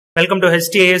Welcome to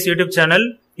Htas YouTube channel.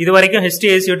 இதுவரைக்கும்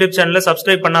Htas YouTube channel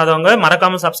subscribe பண்ணாதவங்க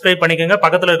மறக்காம subscribe பண்ணிக்கங்க.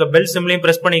 பக்கத்துல இருக்க bell symbol-ஐயும்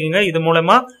press பண்ணிக்கங்க. இது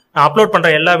மூலமா நான் அப்லோட் பண்ற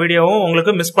எல்லா வீடியோவும்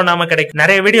உங்களுக்கு மிஸ் பண்ணாம கிடைக்கும்.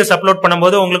 நிறைய வீடியோஸ் அப்லோட்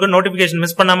பண்ணும்போது உங்களுக்கு நோட்டிபிகேஷன்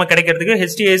மிஸ் பண்ணாம கிடைக்கிறதுக்கு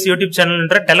Htas YouTube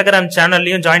channelன்ற Telegram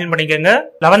channel-லயும் join பண்ணிக்கங்க.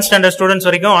 11th standard students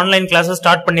வரைக்கும் ஆன்லைன் கிளாसेस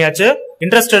ஸ்டார்ட் பண்ணியாச்சு.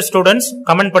 Interested students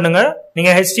கமெண்ட் பண்ணுங்க.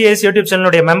 நீங்க Htas YouTube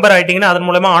channel-உடைய மெம்பர் ஆயிட்டீங்கன்னா அதன்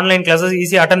மூலமா ஆன்லைன் கிளாसेस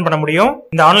ஈஸியா அட்டெண்ட் பண்ண முடியும்.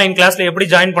 இந்த ஆன்லைன் கிளாஸ்ல எப்படி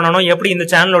ஜாயின் பண்ணனும், எப்படி இந்த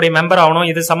சேனலோட மெம்பர் ஆகணும்,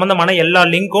 இது சம்பந்தமான எல்லா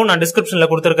லிங்க்கும் நான் டிஸ்கிரிப்ஷன்ல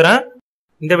கொடுத்திருக்கேன்.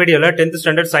 இந்த வீடியோல 10th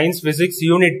standard science physics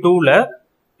unit 2ல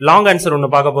long answer ஒன்னு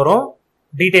பார்க்க போறோம்.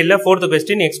 டீடைல்ல 4th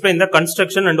question explain the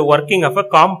construction and working of a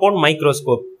compound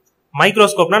microscope.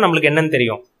 மைக்ரோஸ்கோப்னா நமக்கு என்னன்னு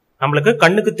தெரியும். நமக்கு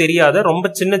கண்ணுக்கு தெரியாத ரொம்ப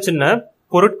சின்ன சின்ன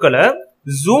பொருட்களை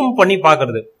ஜூம் பண்ணி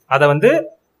பார்க்கிறது. அத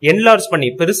என்லார்ஜ் பண்ணி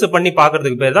பெருசு பண்ணி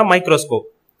பார்க்கிறதுக்கு பேர் தான் மைக்ரோஸ்கோப்.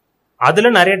 அதுல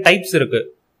நிறைய டைப்ஸ் இருக்கு.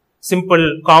 சிம்பிள்,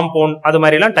 காம்பவுண்ட், அது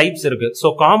மாதிரி எல்லாம் டைப்ஸ் இருக்கு. சோ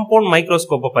காம்பவுண்ட்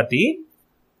மைக்ரோஸ்கோப்பை பத்தி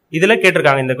இதுல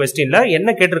கேட்டிருக்காங்க. இந்த கொஸ்டின்ல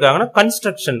என்ன கேட்டிருக்காங்கன்னா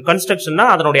கன்ஸ்ட்ரக்ஷன்னா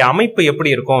அதனுடைய அமைப்பு எப்படி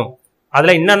இருக்கும்,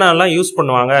 அதுல என்னென்னலாம் யூஸ்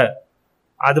பண்ணுவாங்க,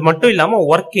 அது மட்டும் இல்லாம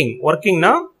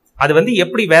ஒர்க்கிங்னா அது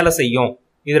எப்படி வேலை செய்யும்,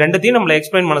 இது ரெண்டுத்தையும் நம்மள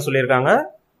எக்ஸ்பிளைன் பண்ண சொல்லியிருக்காங்க.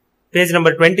 பேஜ்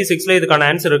நம்பர் 26ல இதுக்கான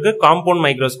ஆன்சர் இருக்கு. Compound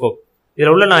microscope.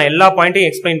 இதுல உள்ள நான் எல்லா பாயிண்ட்டையும்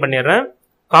எக்ஸ்பிளைன் பண்ணிடுறேன்.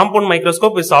 Compound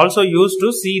microscope is also use to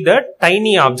see the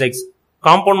tiny objects.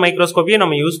 Compound மைக்ரோஸ்கோப்பையே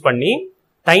நம்ம யூஸ் பண்ணி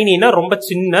டைனினா ரொம்ப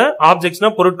சின்ன ஆப்ஜெக்ட்ஸ்னா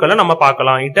பொருட்களை நம்ம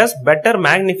பார்க்கலாம். It has better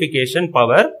magnification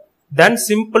power then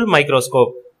simple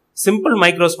microscope. Simple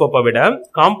மைக்ரோஸ்கோப்பை விட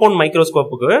காம்பவுண்ட்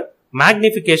மைக்ரோஸ்கோப்புக்கு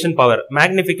மேக்னிஃபிகேஷன் பவர்,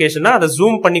 மேக்னிஃபிகேஷனா அதை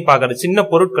ஜூம் பண்ணி பார்க்கற சின்ன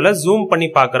பொருட்களை ஜூம் பண்ணி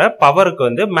பார்க்கற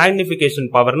பவருக்கு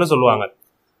மேக்னிஃபிகேஷன் பவர்னு சொல்லுவாங்க.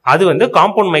 அது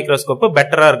காம்பவுண்ட் மைக்ரோஸ்கோப்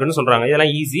பெட்டரா இருக்குன்னு சொல்றாங்க.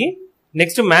 இதெல்லாம் easy.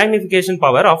 Next, magnification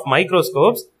power of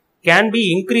microscopes can be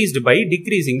increased by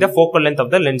decreasing the focal length of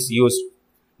the lens used.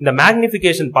 இந்த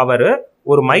மேக்னிஃபிகேஷன் பவர்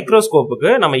ஒரு மைக்ரோஸ்கோப்புக்கு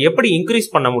நம்ம எப்படி இன்க்ரீஸ்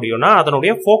பண்ண முடியும்னா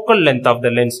அதனுடைய focal length of the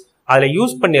lens, அதுல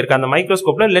யூஸ் பண்ணிருக்க அந்த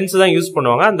மைக்ரோஸ்கோப்ல லென்ஸ் தான் யூஸ்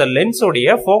பண்ணுவாங்க. அந்த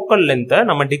லென்ஸோடைய ஃபோக்கல் லென்த்தை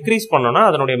நம்ம டிக்ரீஸ் பண்ணோம்னா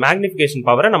அதனுடைய மேக்னிஃபிகேஷன்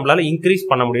பவரை நம்மளால இன்க்ரீஸ்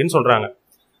பண்ண முடியும்னு சொல்றாங்க.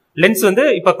 லென்ஸ்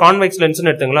இப்ப கான்வெக்ஸ் லென்ஸ்னு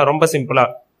எடுத்துங்களா, ரொம்ப சிம்பிளா.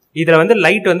 இதுல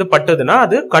லைட் பட்டதுன்னா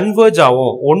அது கன்வர்ஜ்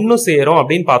ஆகும், ஒன்னு சேரும்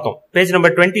அப்படின்னு பார்த்தோம். பேஜ்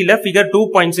நம்பர் 20ல ஃபிகர்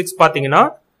 2.6 பாத்தீங்கன்னா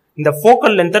இந்த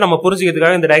ஃபோக்கல் லென்த்தை நம்ம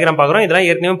புரிஞ்சுக்கிறதுக்காக இந்த டயக்ராம் பாக்குறோம். இதெல்லாம்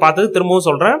ஏற்கனவே பார்த்தது, திரும்பவும்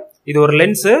சொல்றேன். இது ஒரு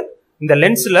லென்ஸ். இந்த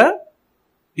லென்ஸ்ல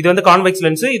இது கான்வெக்ஸ்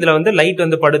லென்ஸ். இதுல லைட்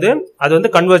படுது,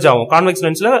 அது கன்வர்ஜ் ஆகும். கான்வெக்ஸ்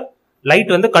லென்ஸ்ல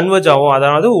லைட் கன்வர்ஜ் ஆகும்,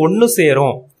 அதாவது ஒன்னு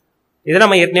சேரும். இதை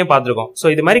நம்ம ஏற்கனவே பார்த்திருக்கோம். சோ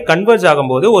இது மாதிரி கன்வர்ஜ்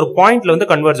ஆகும்போது ஒரு பாயிண்ட்ல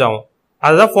கன்வர்ஜ் ஆகும்,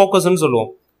 அதுதான் ஃபோக்கஸ்ன்னு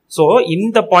சொல்லுவோம். சோ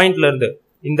இந்த பாயிண்ட்ல இருந்து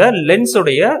இந்த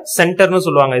லென்ஸோடைய சென்டர்னு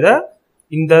சொல்லுவாங்க. இத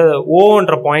இந்த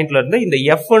ஓன்ற பாயிண்ட்ல இருந்து இந்த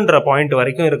எஃப்ன்ற பாயிண்ட்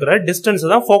வரைக்கும் இருக்கிற டிஸ்டன்ஸ்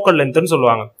தான் ஃபோக்கல் லென்த்னு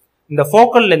சொல்லுவாங்க. இந்த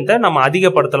ஃபோக்கல் லென்த்தை நம்ம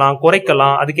அதிகப்படுத்தலாம்,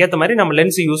 குறைக்கலாம். அதுக்கேற்ற மாதிரி நம்ம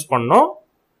லென்ஸ் யூஸ் பண்ணோம்.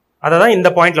 அதான் இந்த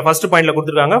பாயிண்ட்ல ஃபர்ஸ்ட் பாயிண்ட்ல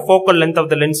கொடுத்திருக்காங்க. Focal length of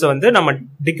the lens நம்ம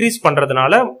டிக்ரீஸ்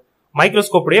பண்றதுனால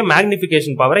மைக்ரோஸ்கோப்புடைய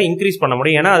மேக்னிஃபிகேஷன் பவரை இன்க்ரீஸ் பண்ண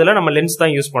முடியும். ஏன்னா அதுல நம்ம லென்ஸ்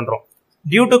தான் யூஸ் பண்றோம்.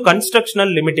 டியூ டு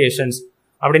கன்ஸ்ட்ரக்ஷனல் லிமிடேஷன்ஸ்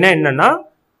அப்படின்னா என்னன்னா,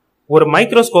 ஒரு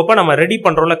மைக்ரோஸ்கோப்பை நம்ம ரெடி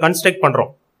பண்றோம்ல, கன்ஸ்ட்ரக்ட்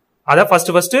பண்றோம். அத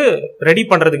ஃபர்ஸ்ட் ரெடி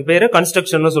பண்றதுக்கு பேரு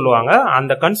கன்ஸ்ட்ரக்ஷன் சொல்லுவாங்க.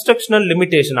 அந்த கன்ஸ்ட்ரக்ஷனல்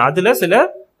லிமிடேஷன் அதுல சில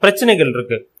பிரச்சனைகள்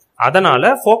இருக்கு.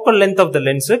 அதனால focal length of the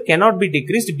lens cannot be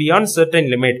decreased beyond certain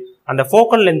limit. அந்த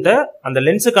ஃபோக்கல் லென்த்தை, அந்த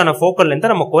லென்ஸுக்கான ஃபோக்கல் லென்த்தை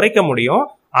நம்ம குறைக்க முடியும்.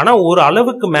 ஆனா ஒரு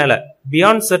அளவுக்கு மேல,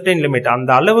 பியாண்ட் certain limit,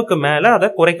 அந்த அளவுக்கு மேல அதை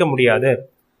குறைக்க முடியாது.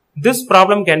 This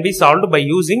problem can be solved by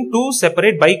using two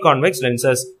separate biconvex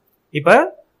lenses. இப்ப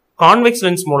கான்வெக்ஸ்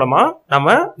லென்ஸ் மூலமா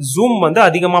நம்ம ஜூம்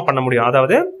அதிகமா பண்ண முடியும்.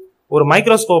 அதாவது ஒரு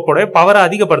மைக்ரோஸ்கோப்போட பவரை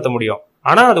அதிகப்படுத்த முடியும்.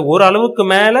 ஆனா அது ஒரு அளவுக்கு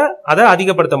மேல அதை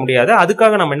அதிகப்படுத்த முடியாது.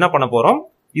 அதுக்காக நம்ம என்ன பண்ண போறோம்,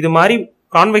 இது மாதிரி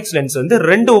கான்வெக்ஸ் லென்ஸ்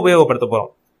ரெண்டு உபயோகப்படுத்த போறோம்.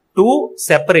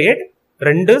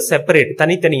 ரெண்டு செப்பரேட்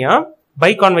தனித்தனியா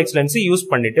பைகான்வெக்ஸ் லென்ஸ் யூஸ்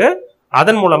பண்ணிட்டு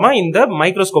அதன் மூலமா இந்த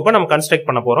மைக்ரோஸ்கோப்பை நம்ம கன்ஸ்ட்ரக்ட்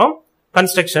பண்ண போறோம்.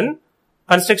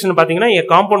 கன்ஸ்ட்ரக்ஷன் பாத்தீங்கன்னா a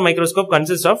compound microscope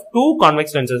consists of two convex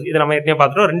lenses. இத நம்ம ஏற்கனவே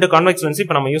பார்த்தோம். ரெண்டு கான்வெக்ஸ் லென்ஸ்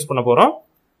இப்ப நம்ம யூஸ் பண்ண போறோம்.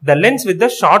 The lens with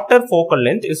the shorter focal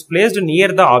length is placed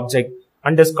near the object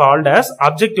and is called as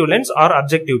objective lens or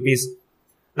objective piece.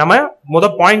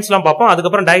 நம்ம பாயிண்ட்ஸ் எல்லாம் பார்ப்போம்,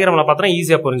 அதுக்கப்புறம் டயக்ராம்ல பார்த்தா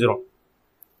ஈஸியா புரிஞ்சிடும்.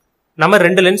 நம்ம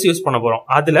ரெண்டு லென்ஸ் யூஸ் பண்ண போறோம்.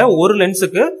 அதுல ஒரு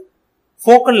லென்ஸுக்கு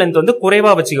ஃபோக்கல் லென்த்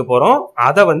குறைவா வச்சுக்க போறோம்.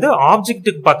 அதை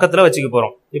ஆப்ஜெக்ட்டுக்கு பக்கத்துல வச்சுக்க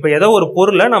போறோம். இப்ப ஏதோ ஒரு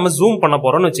பொருளை நம்ம ஜூம் பண்ண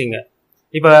போறோம்னு வச்சுங்க.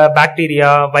 இப்ப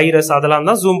பாக்டீரியா, வைரஸ் அதெல்லாம்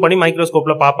தான் ஜூம் பண்ணி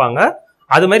மைக்ரோஸ்கோப்ல பாப்பாங்க.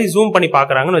 அது மாதிரி ஜூம் பண்ணி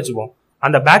பாக்குறாங்கன்னு வச்சுப்போம்.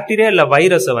 அந்த பாக்டீரியா இல்ல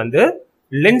வைரஸ்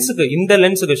லென்ஸுக்கு, இந்த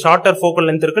லென்ஸுக்கு ஷார்ட்டர் ஃபோக்கல்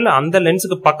லென்த் இருக்குல்ல, அந்த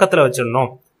லென்ஸுக்கு பக்கத்துல வச்சிடணும்.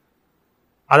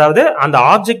 அதாவது அந்த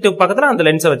ஆப்ஜெக்டிவ் பக்கத்துல அந்த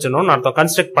லென்ஸை வச்சிடணும்னு அர்த்தம்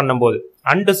கன்ஸ்ட்ரக்ட் பண்ணும்போது.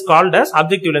 And is called as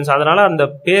objective lens. அதனால அந்த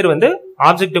பேர்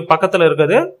ஆப்ஜெக்டிவ் பக்கத்துல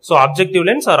இருக்குது. So objective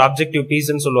lens R objective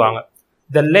பீஸ்ன்னு சொல்லுவாங்க.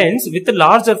 த lens with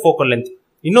larger focal length,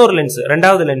 இன்னொரு லென்ஸ்,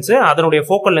 ரெண்டாவது லென்ஸ், அதனுடைய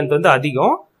ஃபோக்கல் லென்த்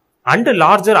அதிகம். அண்ட்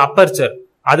லார்ஜர் அப்பர்ச்சர்,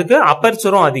 அதுக்கு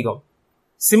அப்பர்ச்சரும் அதிகம்.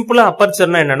 சிம்பிளா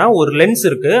அப்பர்ச்சர்னா என்னன்னா ஒரு லென்ஸ்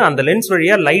இருக்கு, அந்த லென்ஸ்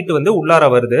வழியா லைட் வந்து உள்ளார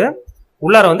வருது,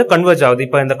 உள்ளார வந்து கன்வெர்ஜ் ஆகுது.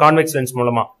 இப்ப இந்த கான்வெக்ஸ் லென்ஸ்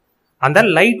மூலமா அந்த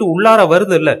லைட் உள்ளார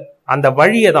வருது இல்ல, அந்த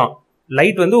வழியை தான்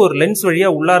லைட் வந்து ஒரு லென்ஸ் வழியா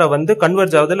உள்ளார வந்து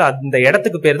கன்வெர்ஜ் ஆகுது இல்ல, அந்த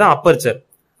இடத்துக்கு பேர் தான் அப்பர்ச்சர்.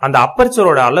 அந்த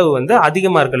அப்பர்ச்சரோட அளவு வந்து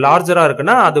அதிகமா இருக்கு, லார்ஜரா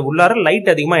இருக்குன்னா அது உள்ளார லைட்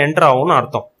அதிகமா என்டர் ஆகும்னு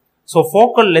அர்த்தம். சோ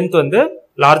ஃபோக்கல் லென்த் வந்து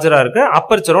லார்ஜரா இருக்கு,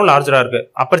 அப்பர்ச்சரும் லார்ஜரா இருக்கு.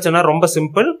 அப்பர்ச்சர்னா ரொம்ப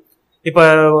சிம்பிள். இப்ப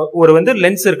ஒரு வந்து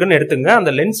லென்ஸ் இருக்குன்னு எடுத்துங்க,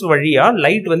 அந்த லென்ஸ் வழியா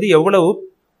லைட் வந்து எவ்வளவு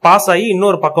பாஸ் ஆகி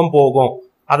இன்னொரு பக்கம் போகும்,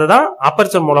 அததான்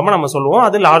அப்பர்ச்சர் மூலமா நம்ம சொல்லுவோம்.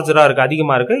 அது லார்ஜரா இருக்கு,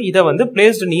 அதிகமா இருக்கு. இதை வந்து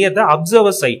placed near the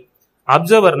observer side.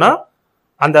 அப்சர்வர்னா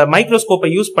அந்த மைக்ரோஸ்கோப்பை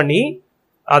யூஸ் பண்ணி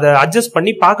அதை அட்ஜஸ்ட்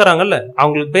பண்ணி பாக்குறாங்கல்ல,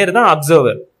 அவங்களுக்கு பேர் தான்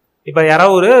அப்சர்வர். இப்ப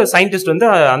யாராவது ஒரு சயின்டிஸ்ட் வந்து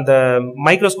அந்த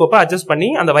மைக்ரோஸ்கோப்பை அட்ஜஸ்ட் பண்ணி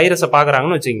அந்த வைரஸை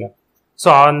பாக்குறாங்கன்னு வச்சுக்கோங்க. சோ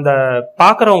அந்த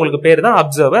பாக்குறவங்களுக்கு பேர் தான்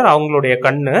அப்சர்வர், அவங்களுடைய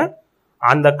கண்ணு.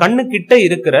 அந்த கண்ணு கிட்ட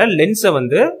இருக்கிற லென்ஸை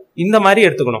வந்து இந்த மாதிரி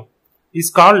எடுத்துக்கணும்.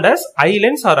 Is called as I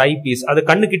lens R I piece. அது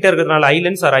கண்ணு கிட்ட இருக்கிறதுனால ஐ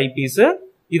லென்ஸ் ஆர் ஐ பீஸ்.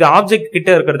 இது ஆப்ஜெக்ட் கிட்ட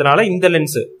இருக்கிறதுனால இந்த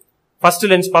லென்ஸ். ஃபர்ஸ்ட்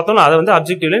லென்ஸ் பார்த்தோம்னா அதை வந்து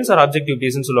அப்ஜெக்டிவ் லென்ஸ் ஆர் அப்ஜெக்டிவ்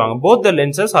பீஸ்னு சொல்லுவாங்க. Both the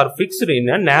lenses R fixed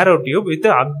in a narrow tube with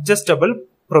adjustable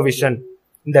provision.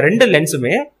 இந்த ரெண்டு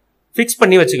லென்ஸுமே ஃபிக்ஸ்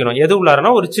பண்ணி வச்சுக்கணும். எது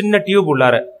உள்ளாரனா ஒரு சின்ன டியூப்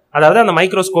உள்ளார, அதாவது அந்த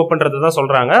மைக்ரோஸ்கோப்ன்றது தான்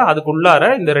சொல்றாங்க. அதுக்கு உள்ளார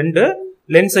இந்த ரெண்டு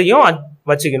லென்ஸையும்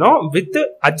வச்சுக்கணும். வித்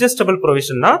அட்ஜஸ்டபிள்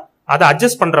ப்ரொவிஷன்னா அதை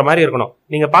அட்ஜஸ்ட் பண்ற மாதிரி இருக்கணும்.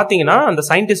 நீங்க பாத்தீங்கன்னா அந்த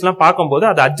சயின்டிஸ்ட் எல்லாம் பார்க்கும்போது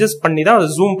அதை அட்ஜஸ்ட் பண்ணி தான் அதை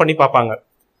ஜூம் பண்ணி பார்ப்பாங்க.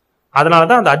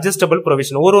 அதனாலதான் அந்த அட்ஜஸ்டபிள்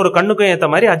ப்ரொவிஷன், ஒரு கண்ணுக்கும் ஏற்ற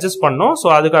மாதிரி அட்ஜஸ்ட் பண்ணணும். சோ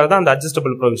அதுக்காக தான் அந்த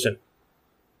அட்ஜஸ்டபிள் ப்ரொவிஷன்.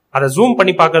 அதை ஜூம்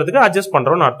பண்ணி பாக்குறதுக்கு அட்ஜஸ்ட்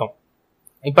பண்றோம்னு அர்த்தம்.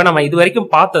 இப்ப நம்ம இது வரைக்கும்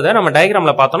பார்த்ததை நம்ம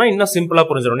டயக்ராம்ல பார்த்தோம்னா இன்னும் சிம்பிளா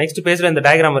புரிஞ்சிடும். நெக்ஸ்ட் பேஜ்ல இந்த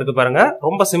டயக்ராம் இருக்கு பாருங்க,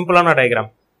 ரொம்ப சிம்பிளான டயக்ராம்.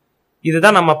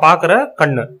 இதுதான் நம்ம பாக்குற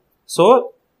கண்ணு. சோ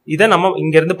இதை நம்ம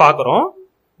இங்க இருந்து பாக்குறோம்.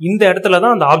 இந்த இடத்துல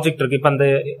தான் அந்த ஆப்ஜெக்ட் இருக்கு. இப்ப அந்த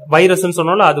வைரஸ்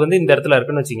சொன்னாலும் அது வந்து இந்த இடத்துல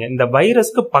இருக்குன்னு வச்சுங்க. இந்த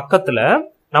வைரஸ்க்கு பக்கத்துல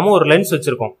நம்ம ஒரு லென்ஸ்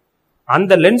வச்சிருக்கோம்.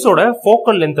 அந்த லென்ஸோட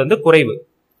ஃபோக்கல் லென்த் வந்து குறைவு.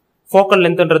 ஃபோக்கல்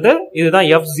லென்த்ன்றது இதுதான்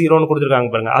F0 கொடுத்துருக்காங்க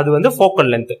பாருங்க, அது வந்து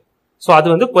ஃபோக்கல் லென்த். சோ அது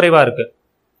வந்து குறைவா இருக்கு.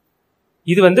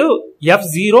 இது வந்து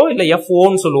F0 இல்ல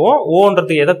F0 சொல்லுவோம்.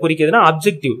 ஓன்றது எதை குறிக்குதுன்னா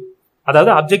அப்ஜெக்டிவ்.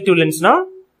 அதாவது அப்ஜெக்டிவ் லென்ஸ்னா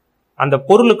அந்த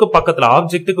பொருளுக்கு பக்கத்துல,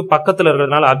 ஆப்ஜெக்டுக்கு பக்கத்துல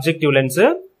இருக்கிறதுனால அப்ஜெக்டிவ் லென்ஸ்.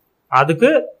 அதுக்கு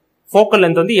ஃபோக்கல்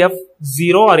லென்த் வந்து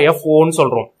F0 ஆர் F0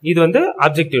 சொல்றோம். இது வந்து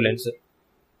அப்ஜெக்டிவ் லென்ஸ்.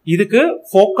 இதுக்கு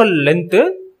ஃபோக்கல் லென்த்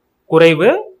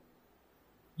குறைவு.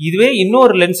 இதுவே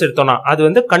இன்னொரு லென்ஸ் எடுத்தோம்னா அது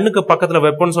வந்து கண்ணுக்கு பக்கத்துல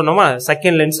வைப்போம்னு சொன்னோமா,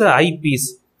 செகண்ட் லென்ஸ் ஐ பீஸ்.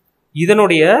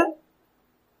 இதனுடைய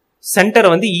சென்டர்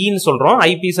வந்து ஈன்னு சொல்றோம்,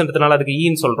 ஐ பீஸ்ன்றதுனால அதுக்கு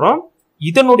ஈன்னு சொல்றோம்.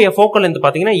 இதனுடைய ஃபோக்கல் லென்த்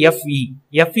பாத்தீங்கன்னா FE.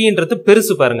 FEன்றது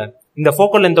பெருசு பாருங்க. இந்த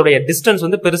ஃபோக்கல் லென்த்தோட டிஸ்டன்ஸ்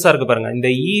வந்து பெருசா இருக்கு பாருங்க. இந்த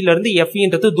ஈல இருந்து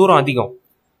FEன்றது தூரம் அதிகம்.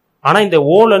 ஆனா இந்த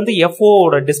ஓல இருந்து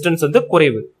FOட டிஸ்டன்ஸ் வந்து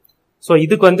குறைவு. சோ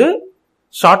இதுக்கு வந்து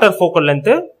ஷார்ட்டர் ஃபோக்கல்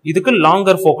லென்த், இதுக்கு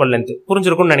லாங்கர் ஃபோக்கல் லென்த்.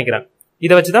 புரிஞ்சிருக்கும்னு நினைக்கிறேன்.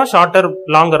 இதை வச்சுதான் ஷார்ட்டர்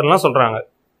லாங்கர் எல்லாம் சொல்றாங்க.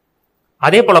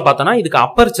 அதே போல பார்த்தோம்னா இதுக்கு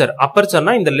அப்பர்ச்சர்.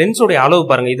 அப்பர்ச்சர்னா இந்த லென்ஸோட அளவு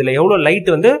பாருங்க, இதுல எவ்வளவு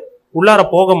லைட் வந்து உள்ளார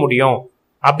போக முடியும்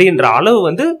அப்படின்ற அளவு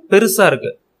வந்து பெருசா இருக்கு.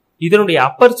 இதனுடைய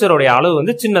அப்பர்ச்சரோட அளவு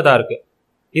வந்து சின்னதா இருக்கு.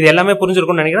 இது எல்லாமே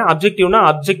புரிஞ்சிருக்கும்னு நினைக்கிறேன். அப்ஜெக்டிவ்னா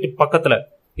அப்ஜெக்ட் பக்கத்துல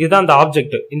இதுதான் அந்த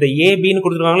ஆப்ஜெக்ட். இந்த ஏபின்னு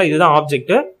கொடுத்துருக்காங்களா, இதுதான்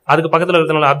ஆப்ஜெக்ட். அதுக்கு பக்கத்துல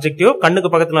இருக்கிறதுனால அப்ஜெக்டிவ், கண்ணுக்கு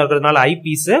பக்கத்துல இருக்கிறதுனால ஐ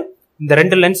பீஸ். இந்த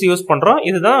ரெண்டு லென்ஸ் யூஸ் பண்றோம்.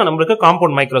 இதுதான் நம்மளுக்கு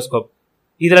காம்பவுண்ட் மைக்ரோஸ்கோப்.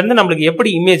 இதுல இருந்து நம்மளுக்கு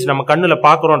எப்படி இமேஜ் நம்ம கண்ணுல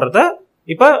பாக்குறோன்றத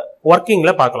இப்ப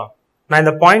ஒர்க்கிங்ல பாக்கலாம். நான்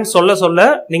இந்த பாயிண்ட் சொல்ல சொல்ல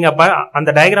நீங்க அந்த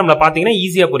டயக்ராம்ல பாத்தீங்கன்னா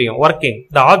ஈஸியா புரியும். Working.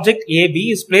 The object AB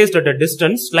is placed at a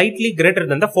distance slightly greater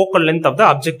than the focal length of the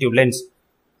objective lens.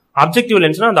 Objective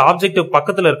லென்ஸ்னா அந்த ஆப்ஜெக்டிவ்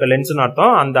பக்கத்துல இருக்க லென்ஸ்னு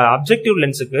அர்த்தம். அந்த அப்ஜெக்டிவ்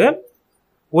லென்ஸுக்கு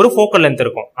ஒரு ஃபோக்கல் லென்த்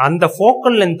இருக்கும். அந்த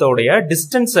ஃபோக்கல் லென்த்தோடைய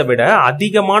டிஸ்டன்ஸை விட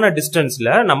அதிகமான டிஸ்டன்ஸ்ல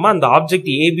நம்ம அந்த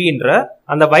ஆப்ஜெக்ட் ஏபின்ற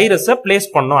அந்த வைரஸை பிளேஸ்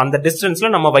பண்ணணும். அந்த டிஸ்டன்ஸ்ல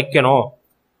நம்ம வைக்கணும்.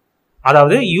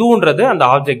 அதாவது யூன்றது அந்த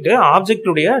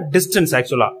ஆப்ஜெக்டுடைய டிஸ்டன்ஸ்.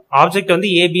 ஆக்சுவலா ஆப்ஜெக்ட் வந்து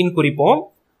ஏபின்னு குறிப்போம்.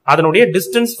 அதனுடைய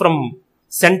டிஸ்டன்ஸ் ஃப்ரம்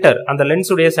சென்டர், அந்த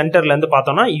லென்ஸுடைய சென்டர்ல இருந்து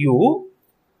பார்த்தோம்னா யூ.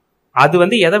 அது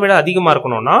வந்து எதை விட அதிகமா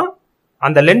இருக்கணும்னா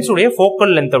அந்த லென்ஸுடைய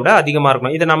ஃபோக்கல் லென்த்தை விட அதிகமா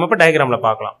இருக்கணும். இதை நம்ம இப்ப டயக்ராம்ல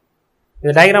பார்க்கலாம்.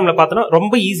 இந்த டயக்ராம்ல பார்த்தோம்னா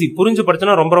ரொம்ப ஈஸி, புரிஞ்சு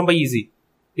படிச்சோன்னா ரொம்ப ரொம்ப ஈஸி.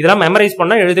 இதெல்லாம் மெமரைஸ்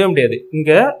பண்ணா எழுதவே முடியாது.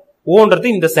 இங்க ஓன்றது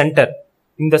இந்த சென்டர்,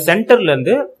 இந்த சென்டர்ல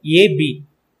இருந்து ஏபி,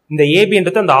 இந்த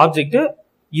ஏபின்றது அந்த ஆப்ஜெக்ட்.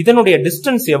 இதனுடைய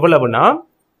டிஸ்டன்ஸ் எவ்வளவுனா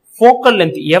ஃபோக்கல்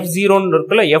லென்த் F0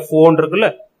 இருக்குல்ல, F0 இருக்குல்ல,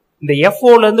 இந்த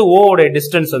FOல இருந்து ஓட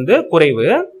டிஸ்டன்ஸ் வந்து குறைவு.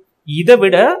 இதை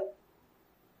விட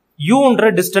யூன்ற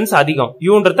டிஸ்டன்ஸ் அதிகம்.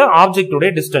 யூன்றது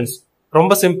ஆப்ஜெக்டுடைய டிஸ்டன்ஸ்.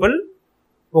 ரொம்ப சிம்பிள்.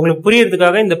 உங்களுக்கு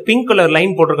புரியறதுக்காக இந்த பிங்க் கலர்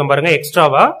லைன் போட்டிருக்கேன் பாருங்க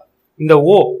எக்ஸ்ட்ராவா. இந்த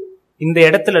O இந்த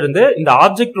இடத்துல இருந்து இந்த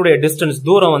ஆப்ஜெக்டுடைய டிஸ்டன்ஸ்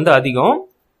தூரம் வந்து அதிகம்.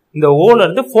 இந்த ஓல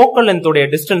இருந்து ஃபோக்கல் லென்த்தோட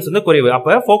டிஸ்டன்ஸ் வந்து குறைவு.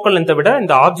 அப்ப ஃபோக்கல் லென்த்தை விட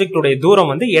இந்த ஆப்ஜெக்டுடைய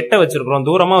தூரம் வந்து எட்ட வச்சிருக்கிறோம்,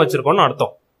 தூரமா வச்சிருக்கோம்னு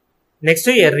அர்த்தம். Next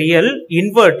a real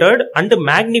inverted and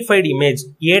magnified image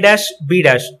A', B'.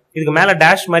 இதுக்கு மேல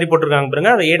டேஷ் மாதிரி போட்டிருக்காங்க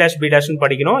பாருங்க, அது A', B'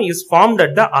 படிக்கணும். is formed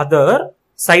at the other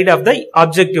side of the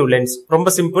objective lens. ரொம்ப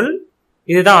சிம்பிள்.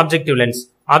 இதுதான் objective lens.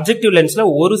 objective lensல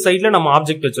ஒரு சைடுல நம்ம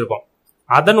ஆப்ஜெக்ட் வச்சிருக்கோம்.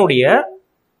 அதனுடைய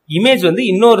இமேஜ் வந்து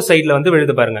இன்னொரு சைடுல வந்து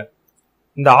விழுது பாருங்க.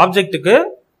 இந்த ஆப்ஜெக்ட்டுக்கு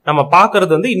நம்ம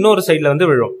பார்க்கிறது வந்து இன்னொரு சைடுல வந்து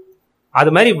விழும். அது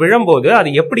மாதிரி விழும்போது அது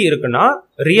எப்படி இருக்குன்னா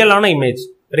ரியலான இமேஜ்.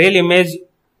 ரியல் இமேஜ்,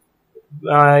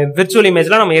 விர்ச்சுவல்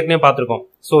இமேஜ்லாம் நம்ம ஏற்கனவே பார்த்திருக்கோம்.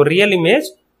 ஸோ ரியல் இமேஜ்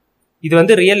இது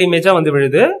வந்து ரியல் இமேஜா வந்து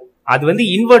விழுது. அது வந்து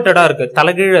இன்வெர்டடா இருக்கு,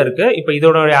 தலைகீழ இருக்கு. இப்ப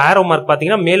இதோட ஆரோ மார்க்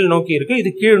பாத்தீங்கன்னா மேல் நோக்கி இருக்கு, இது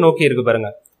கீழ் நோக்கி இருக்கு பாருங்க.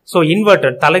 சோ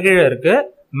இன்வெர்டட், தலைகீழ இருக்கு.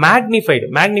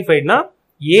 மேக்னிஃபைட்னா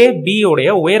ஏ பி உடைய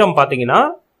உயரம் பாத்தீங்கன்னா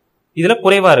இதுல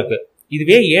குறைவா இருக்கு.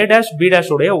 இதுவே ஏ டேஷ் பி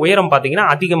டேஷ் உடைய உயரம் பாத்தீங்கன்னா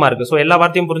அதிகமா இருக்கு. சோ எல்லா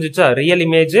வார்த்தையும் புரிஞ்சுச்சா? Real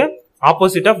image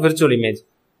opposite of virtual image.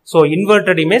 So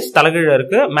inverted image தலைகீழ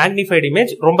இருக்கு, மேக்னிஃபைட்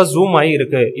இமேஜ் ரொம்ப ஜூம் ஆகி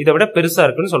இருக்கு, இதை விட பெருசா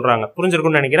இருக்குன்னு சொல்றாங்க.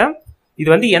 புரிஞ்சிருக்கும்னு நினைக்கிறேன். இது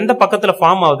வந்து எந்த பக்கத்துல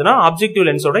ஃபார்ம் ஆகுதுன்னா ஆப்ஜெக்டிவ்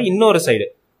லென்ஸோட இன்னொரு சைடு.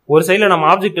 ஒரு சைடுல நம்ம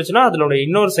ஆப்ஜெக்ட் வச்சுன்னா அதோட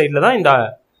இன்னொரு சைடுல தான் இந்த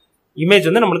இமேஜ்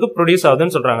வந்து நம்மளுக்கு ப்ரொடியூஸ்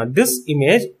ஆகுதுன்னு சொல்றாங்க. This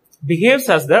image behaves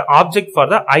as the object for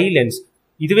the eye lens.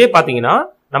 இதுவே பாத்தீங்கன்னா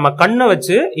நம்ம கண்ணை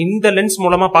வச்சு இந்த லென்ஸ்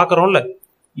மூலமா பாக்குறோம்ல,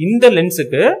 இந்த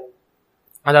லென்ஸுக்கு,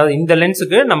 அதாவது இந்த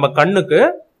லென்ஸுக்கு நம்ம கண்ணுக்கு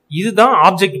இதுதான்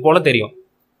ஆப்ஜெக்ட் போல தெரியும்.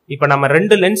 இப்ப நம்ம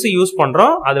ரெண்டு லென்ஸ் யூஸ்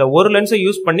பண்றோம், அதுல ஒரு லென்ஸை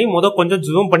யூஸ் பண்ணி கொஞ்சம்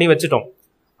ஜூம் பண்ணி வச்சுட்டோம்.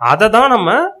 அதை தான்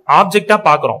நம்ம ஆப்ஜெக்டா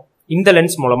பாக்குறோம். இந்த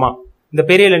லென்ஸ் மூலமா, இந்த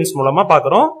பெரிய லென்ஸ் மூலமா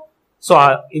பாக்குறோம். சோ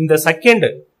இந்த second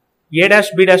A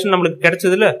dash B dash நம்மளுக்கு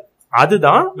கிடைச்சது இல்ல,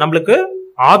 அதுதான் நம்மளுக்கு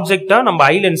ஆப்ஜெக்டா நம்ம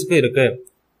ஐ லென்ஸ்க்கு இருக்கு.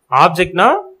 ஆப்ஜெக்ட்னா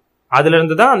அதுல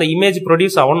இருந்து தான் அந்த இமேஜ்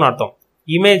ப்ரொடியூஸ் ஆகும்னு அர்த்தம்.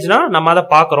 இமேஜ்னா நம்ம அதை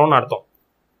பாக்குறோம்னு அர்த்தம்.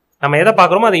 நம்ம எதை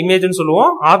பாக்குறோமோ அதை இமேஜ்னு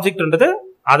சொல்லுவோம். ஆப்ஜெக்ட்ன்றது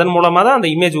அதன் மூலமா தான் அந்த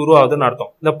இமேஜ் உருவாகுதுன்னு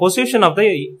அர்த்தம். The position of the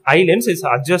eye lens is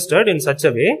adjusted in such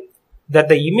a way that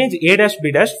the image A dash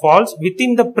B dash falls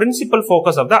within the principal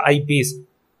focus of the eyepiece.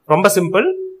 ரொம்ப சிம்பிள்.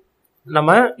 நம்ம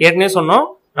ஏற்கனவே சொன்னோம்,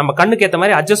 நம்ம கண்ணுக்கு ஏற்ற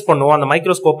மாதிரி அட்ஜஸ்ட் பண்ணுவோம். அந்த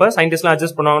மைக்ரோஸ்கோப்பை சயின்டிஸ்ட்லாம்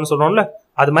அட்ஜஸ்ட் பண்ணுவாங்கன்னு சொல்றோம்ல,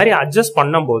 அது மாதிரி அட்ஜஸ்ட்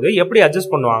பண்ணும்போது எப்படி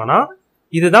அட்ஜஸ்ட் பண்ணுவாங்கன்னா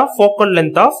இதுதான் focal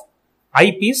length of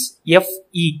eyepiece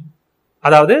FE.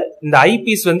 அதாவது இந்த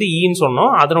ஐபீஸ் வந்து ன்னு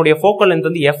சொன்னோம், அதனுடைய ஃபோக்கல் லென்த்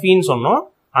வந்து FEன்னு சொன்னோம்.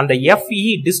 அந்த FE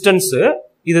டிஸ்டன்ஸ்,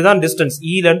 இதுதான் டிஸ்டன்ஸ்,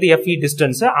 ல இருந்து FE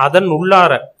டிஸ்டன்ஸ்.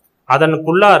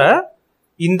 அதனுக்குள்ளார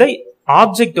இந்த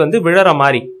ஆப்ஜெக்ட் வந்து விழற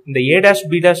மாதிரி இந்த ஏ டேஷ்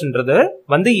பி டேஷ்ன்றது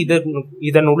வந்து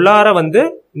இதன் உள்ளார வந்து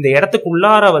இந்த இடத்துக்கு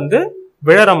உள்ளார வந்து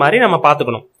விழற மாதிரி நம்ம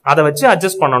பாத்துக்கணும். அதை வச்சு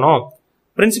அட்ஜஸ்ட் பண்ணணும்.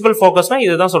 பிரின்சிபல் ஃபோக்கஸ்னா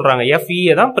இதுதான் சொல்றாங்க. FE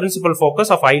தான் பிரின்சிபல்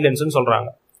ஃபோக்கஸ் ஆஃப் ஐ லென்ஸ்னு சொல்றாங்க.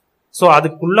 சோ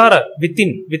அதுக்குள்ளார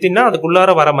வித்தின்னா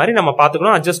அதுக்குள்ளார வர மாதிரி நம்ம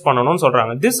பாத்துக்கணும், அட்ஜஸ்ட் பண்ணணும்னு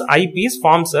சொல்றாங்க. This I piece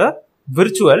forms a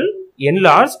virtual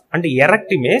enlarged and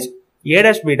erect image A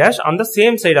dash B dash on the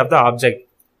same side of the object.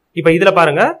 இப்ப இதுல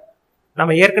பாருங்க,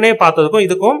 நம்ம ஏற்கனவே பார்த்ததுக்கும்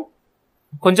இதுக்கும்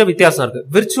கொஞ்சம் வித்தியாசம் இருக்கு.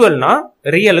 விர்ச்சுவல்னா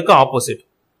ரியலுக்கு ஆப்போசிட்.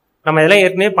 நம்ம இதெல்லாம்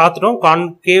ஏற்கனவே பார்த்துட்டோம்.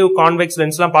 கான்கேவ் கான்வெக்ஸ்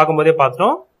லென்ஸ் எல்லாம் பார்க்கும்போதே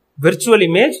பார்த்துட்டோம். விர்ச்சுவல்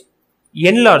இமேஜ்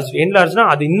என்லார்ஜ்னா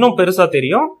அது இன்னும் பெருசா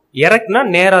தெரியும், எரெக்ட்னா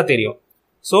நேரா தெரியும்.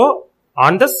 So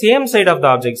on the same side of the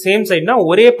object, same சைட்னா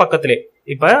ஒரே பக்கத்திலே.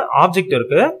 இப்ப ஆப்ஜெக்ட்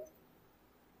இருக்கு,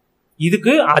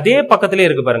 இதுக்கு அதே பக்கத்திலே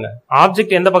இருக்கு பாருங்க.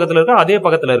 ஆப்ஜெக்ட் எந்த பக்கத்துல இருக்கு அதே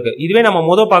பக்கத்துல இருக்கு. இதுவே நம்ம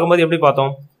முதல் பார்க்கும்போது எப்படி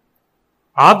பார்த்தோம்,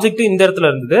 ஆப்ஜெக்ட் இந்த இடத்துல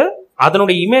இருந்தது,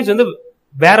 அதனுடைய இமேஜ் வந்து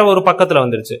வேற ஒரு பக்கத்துல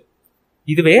வந்துருச்சு.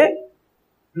 இதுவே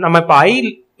நம்ம இப்ப ஐ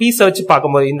பீஸ வச்சு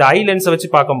பார்க்கும்போது, இந்த ஐ லென்ஸை வச்சு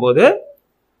பார்க்கும்போது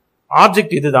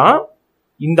ஆப்ஜெக்ட் இதுதான்.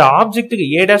 இந்த ஆப்ஜெக்டுக்கு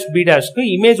ஏ டேஷ் பி டேஷ்க்கு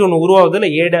இமேஜ் ஒன்னு உருவாகுது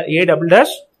இல்ல, A double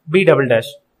dash B double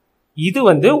dash. இது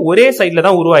வந்து ஒரே சைட்ல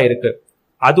தான் உருவாயிருக்கு,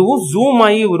 அதுவும் ஜூம்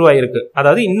ஆகி உருவாயிருக்கு.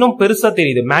 அதாவது இன்னும் பெருசா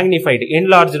தெரியுது, மேக்னிஃபைடு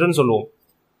என்லார்ஜ்டுன்னு சொல்லுவோம்.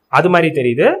 அது மாதிரி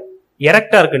தெரியுது,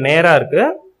 எரெக்டா இருக்கு, நேரா இருக்கு.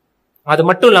 அது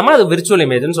மட்டும் இல்லாம அது விர்ச்சுவல்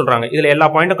இமேஜ்னு சொல்றாங்க. இதுல எல்லா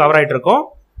பாயிண்டும் கவர் ஆயிட்டு இருக்கும்.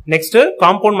 Next,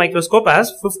 compound microscope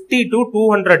has 50 to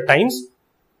 200 times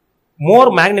more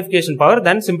magnification power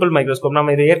than simple microscope.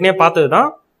 நம்ம இது ஏற்கனவே பார்த்ததுதான்.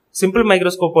 சிம்பிள்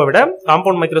மைக்ரோஸ்கோப்பை விட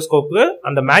காம்பவுண்ட் மைக்ரோஸ்கோப்பு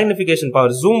அந்த மேக்னிபிகேஷன்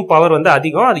பவர், ஜூம் பவர் வந்து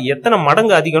அதிகம். அது எத்தனை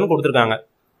மடங்கு அதிகம்னு கொடுத்துருக்காங்க.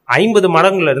 50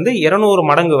 மடங்குல இருந்து 200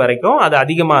 மடங்கு வரைக்கும் அது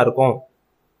அதிகமா இருக்கும்.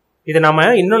 இதை நம்ம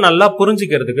இன்னும் நல்லா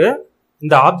புரிஞ்சுக்கிறதுக்கு,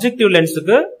 இந்த ஆப்ஜெக்டிவ்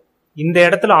லென்ஸுக்கு இந்த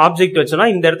இடத்துல ஆப்ஜெக்ட் வச்சோம்னா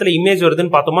இந்த இடத்துல இமேஜ்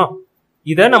வருதுன்னு பார்த்தோமா,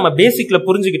 இதை நம்ம பேசிக்ல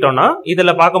புரிஞ்சுக்கிட்டோம்னா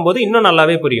இதுல பார்க்கும்போது இன்னும்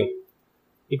நல்லாவே புரியும்.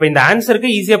 இப்ப இந்த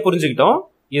ஆன்சருக்கு ஈஸியா புரிஞ்சுக்கிட்டோம்.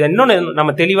 இதை இன்னும்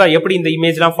நம்ம தெளிவா எப்படி இந்த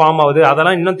இமேஜ் எல்லாம் ஃபார்ம் ஆகுது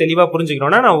அதெல்லாம் இன்னும் தெளிவா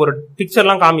புரிஞ்சுக்கணும்னா நான் ஒரு பிக்சர்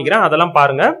எல்லாம் காமிக்கிறேன், அதெல்லாம்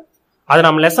பாருங்க. அதை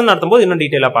நம்ம லெசன் நடத்தும் போது இன்னும்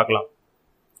டீட்டெயிலா பார்க்கலாம்.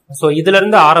 சோ இதுல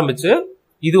இருந்து ஆரம்பிச்சு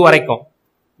இது வரைக்கும்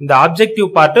இந்த ஆப்ஜெக்டிவ்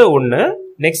பார்ட் ஒன்னு,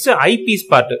 நெக்ஸ்ட் ஐ பீஸ்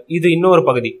பார்ட் இது இன்னொரு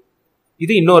பகுதி,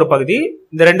 இது இன்னொரு பகுதி.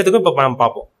 இந்த ரெண்டுத்துக்கும் இப்ப நம்ம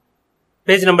பார்ப்போம்.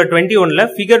 Page number 21ல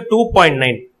figure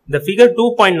 2.9. இந்த ஃபிகர்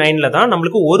 2.9ல தான்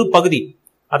நம்மளுக்கு ஒரு பகுதி,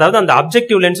 அதாவது அந்த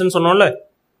ஆப்ஜெக்டிவ் லென்ஸ்னு சொன்னோம்ல,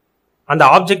 அந்த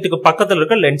ஆப்ஜெக்ட்டுக்கு பக்கத்துல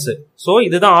இருக்க லென்ஸ். சோ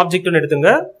இதுதான் ஆப்ஜெக்ட்னு எடுத்துங்க,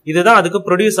 இதுதான் அதுக்கு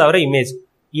ப்ரொடியூஸ் ஆகிற image.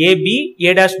 AB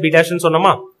A dash B டேஷ்னு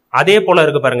சொன்னோமா, அதே போல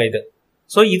இருக்கு பாருங்க இது.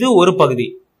 சோ இது ஒரு பகுதி.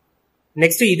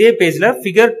 நெக்ஸ்ட் இதே பேஜ்ல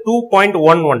ஃபிகர்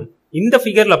 2.11 இந்த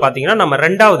ஃபிகர்ல பாத்தீங்கன்னா நம்ம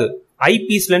ரெண்டாவது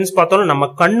ஐபீஸ் லென்ஸ் பார்த்தோம்னா நம்ம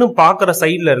கண்ணு பாக்குற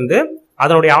சைட்ல இருந்து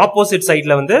அதனுடைய ஆப்போசிட்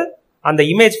சைட்ல வந்து அந்த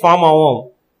இமேஜ் ஃபார்ம் ஆகும்,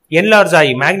 என்லார்ஜ்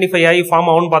ஆகி மேக்னிஃபை ஆகி ஃபார்ம்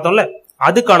ஆகும்னு பார்த்தோம்ல,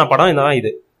 அதுக்கான படம் இதுதான்.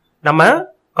 இது நம்ம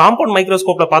காம்பவுண்ட்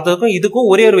மைக்ரோஸ்கோப்ல பார்த்ததுக்கும் இதுக்கும்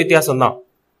ஒரே ஒரு வித்தியாசம் தான்.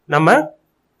 நம்ம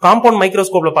காம்பவுண்ட்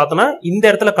மைக்ரோஸ்கோப்ல பார்த்தோம்னா இந்த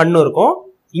இடத்துல கண்ணு இருக்கும்,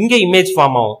 இங்க இமேஜ்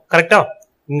ஃபார்ம் ஆகும். கரெக்டா?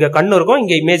 இங்க கண்ணு இருக்கும்,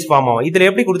 இங்க இமேஜ் ஃபார்ம் ஆகும். இதுல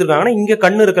எப்படி கொடுத்துருக்காங்கன்னா இங்க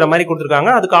கண்ணு இருக்கிற மாதிரி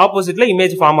கொடுத்துருக்காங்க, அதுக்கு ஆப்போசிட்ல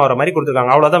இமேஜ் ஃபார்ம் ஆகிற மாதிரி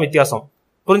கொடுத்துருக்காங்க. அவ்வளவுதான் வித்தியாசம்.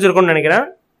 புரிஞ்சிருக்கும்னு நினைக்கிறேன்.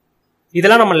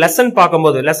 இதெல்லாம் நம்ம லெசன்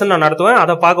பார்க்கும்போது, லெசன் நான் நடத்துவேன்,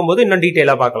 அதை பார்க்கும்போது இன்னும்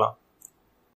டீட்டெயிலா பார்க்கலாம்.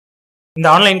 இந்த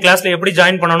ஆன்லைன் கிளாஸ்ல எப்படி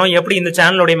ஜாயின் பண்ணணும், எப்படி இந்த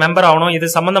சேனலோட மெம்பர் ஆகணும், இது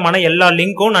சம்பந்தமான எல்லா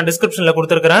லிங்க்கும் நான் டிஸ்கிரிப்ஷன்ல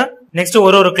கொடுத்திருக்கேன். நெக்ஸ்ட்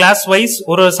ஒரு கிளாஸ் வைஸ்,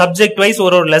 ஒரு சப்ஜெக்ட் வைஸ்,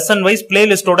 ஒரு லெசன் வைஸ்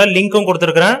பிளேலிஸ்டோட லிங்க்கும்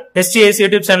கொடுத்திருக்கேன். HTS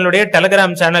யூடியூப் சேனலுடைய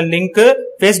Telegram channel link,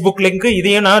 Facebook link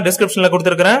இதையும் நான் டிஸ்கிரிப்ஷன்ல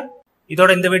கொடுத்திருக்கேன்.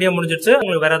 இதோட இந்த வீடியோ முடிஞ்சிருச்சு.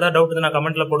 உங்களுக்கு வேற ஏதாவது டவுட் நான்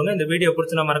கமெண்ட்ல போடுங்க. இந்த வீடியோ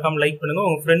பிடிச்சா மறக்காம லைக் பண்ணுங்க.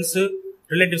 உங்க ஃப்ரெண்ட்ஸ்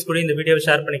ரிலேட்டிவ்ஸ் கூட இந்த வீடியோவை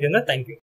ஷேர் பண்ணிக்கோங்க. தேங்க்யூ.